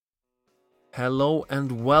Hello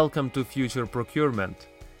and welcome to Future Procurement.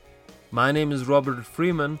 My name is Robert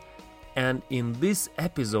Freeman, and in this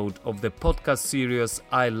episode of the podcast series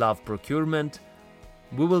I Love Procurement,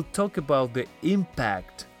 we will talk about the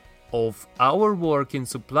impact of our work in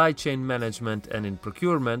supply chain management and in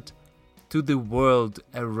procurement to the world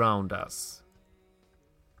around us.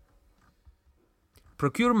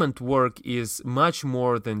 Procurement work is much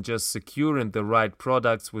more than just securing the right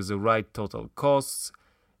products with the right total costs,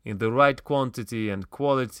 in the right quantity and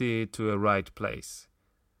quality to a right place.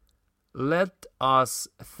 Let us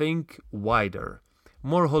think wider,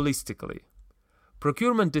 more holistically.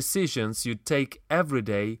 Procurement decisions you take every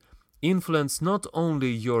day influence not only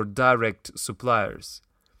your direct suppliers.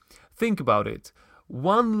 Think about it.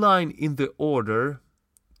 One line in the order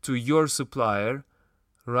to your supplier,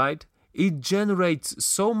 right? It generates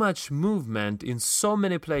so much movement in so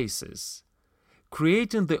many places.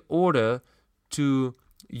 Creating the order to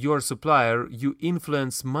your supplier, you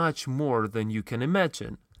influence much more than you can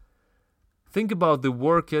imagine. Think about the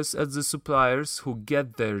workers at the suppliers who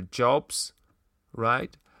get their jobs,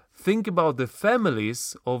 right? Think about the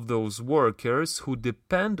families of those workers who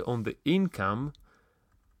depend on the income.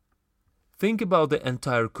 Think about the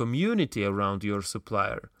entire community around your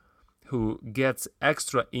supplier who gets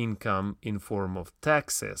extra income in form of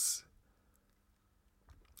taxes.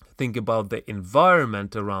 Think about the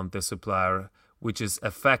environment around the supplier, which is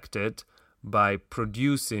affected by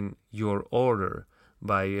producing your order,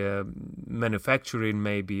 by manufacturing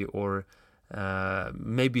maybe, or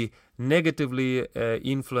maybe negatively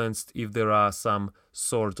influenced if there are some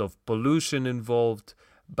sort of pollution involved,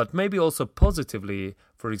 but maybe also positively,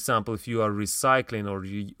 for example, if you are recycling or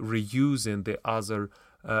reusing the other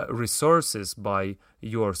resources by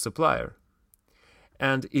your supplier.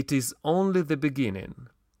 And it is only the beginning.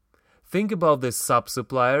 Think about the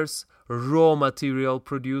sub-suppliers, raw material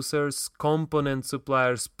producers, component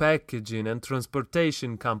suppliers, packaging and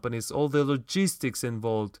transportation companies, all the logistics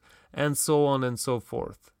involved, and so on and so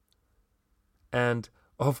forth. And,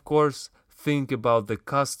 of course, think about the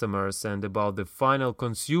customers and about the final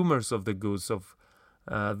consumers of the goods, of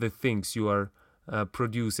the things you are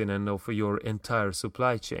producing and of your entire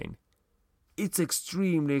supply chain. It's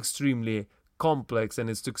extremely complex, and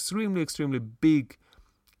it's extremely big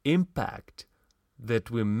impact that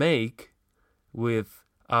we make with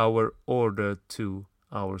our order to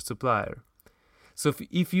our supplier. So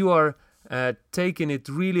if you are taking it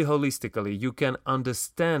really holistically, you can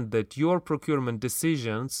understand that your procurement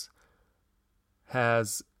decisions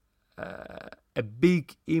has a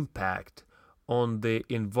big impact on the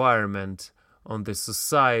environment, on the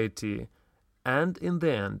society, and in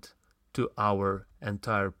the end, to our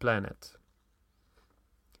entire planet.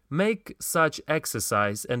 Make such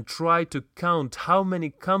exercise and try to count how many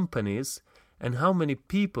companies and how many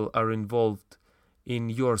people are involved in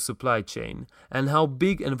your supply chain, and how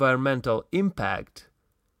big environmental impact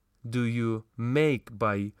do you make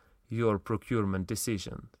by your procurement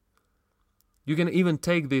decision. You can even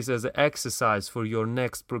take this as an exercise for your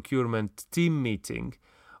next procurement team meeting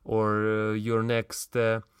or your next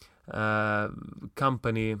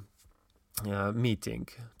company meeting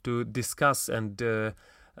to discuss and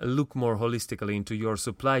look more holistically into your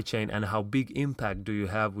supply chain and how big impact do you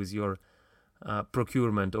have with your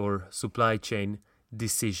procurement or supply chain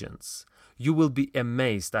decisions. You will be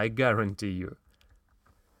amazed, I guarantee you.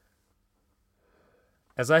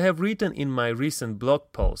 As I have written in my recent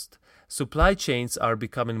blog post, supply chains are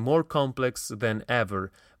becoming more complex than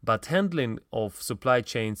ever, but handling of supply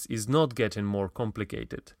chains is not getting more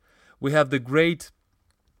complicated. We have the great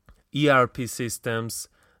ERP systems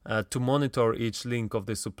to monitor each link of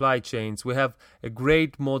the supply chains. We have a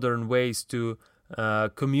great modern ways to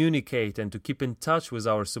communicate and to keep in touch with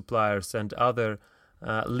our suppliers and other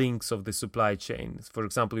links of the supply chain. For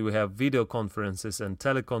example, we have video conferences and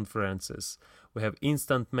teleconferences. We have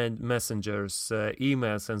instant messengers,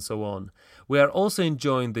 emails, and so on. We are also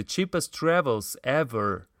enjoying the cheapest travels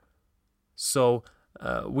ever. So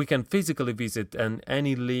we can physically visit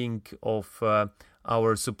any link of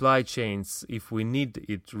our supply chains if we need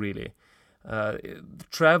it really.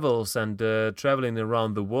 Travels and traveling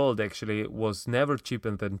around the world actually was never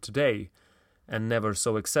cheaper than today and never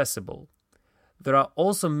so accessible. There are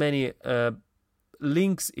also many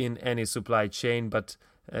links in any supply chain, but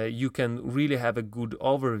you can really have a good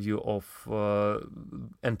overview of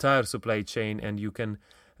entire supply chain, and you can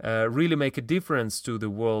really make a difference to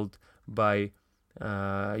the world by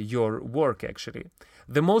your work actually.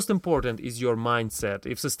 The most important is your mindset.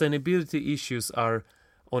 If sustainability issues are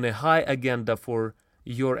on a high agenda for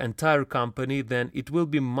your entire company, then it will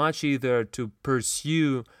be much easier to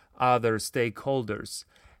pursue other stakeholders.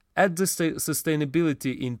 Add the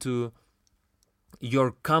sustainability into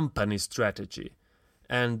your company strategy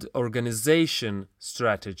and organization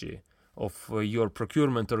strategy of your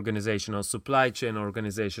procurement organization or supply chain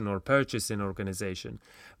organization or purchasing organization.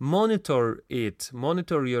 Monitor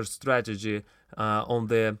your strategy on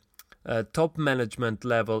the top management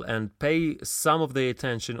level, and pay some of the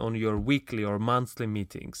attention on your weekly or monthly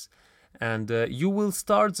meetings. And you will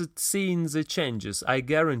start seeing the changes, I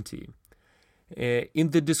guarantee.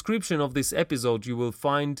 In the description of this episode, you will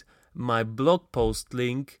find my blog post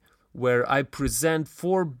link where I present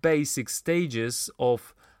 4 basic stages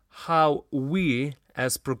of how we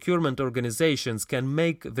as procurement organizations can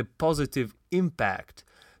make the positive impact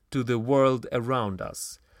to the world around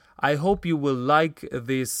us. I hope you will like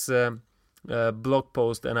this blog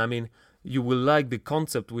post, and I mean you will like the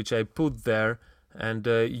concept which I put there, and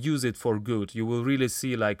use it for good. You will really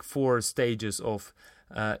see like 4 stages of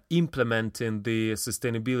implementing the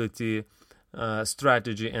sustainability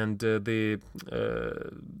strategy and the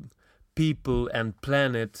people and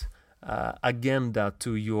planet agenda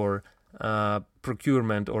to your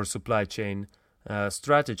procurement or supply chain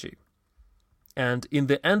strategy. And in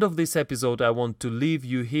the end of this episode, I want to leave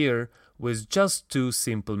you here with just 2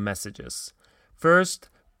 simple messages. First,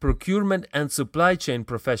 procurement and supply chain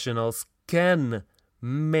professionals can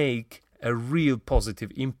make a real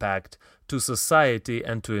positive impact to society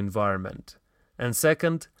and to environment. And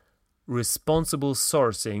second, responsible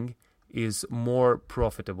sourcing is more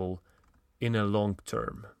profitable in a long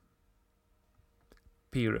term.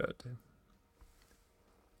 Period.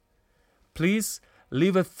 Please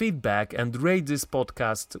leave a feedback and rate this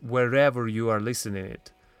podcast wherever you are listening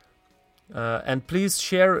it. And please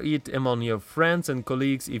share it among your friends and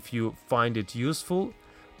colleagues if you find it useful.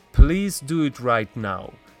 Please do it right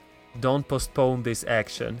now. Don't postpone this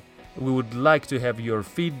action. We would like to have your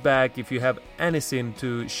feedback. If you have anything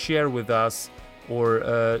to share with us,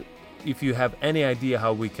 or if you have any idea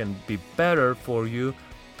how we can be better for you,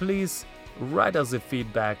 please write us the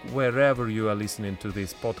feedback wherever you are listening to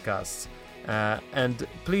these podcasts. And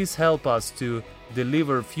please help us to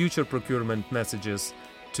deliver future procurement messages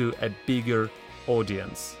to a bigger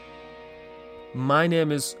audience. My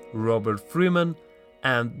name is Robert Freeman,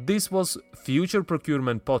 and this was Future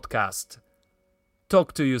Procurement Podcast.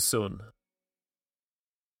 Talk to you soon.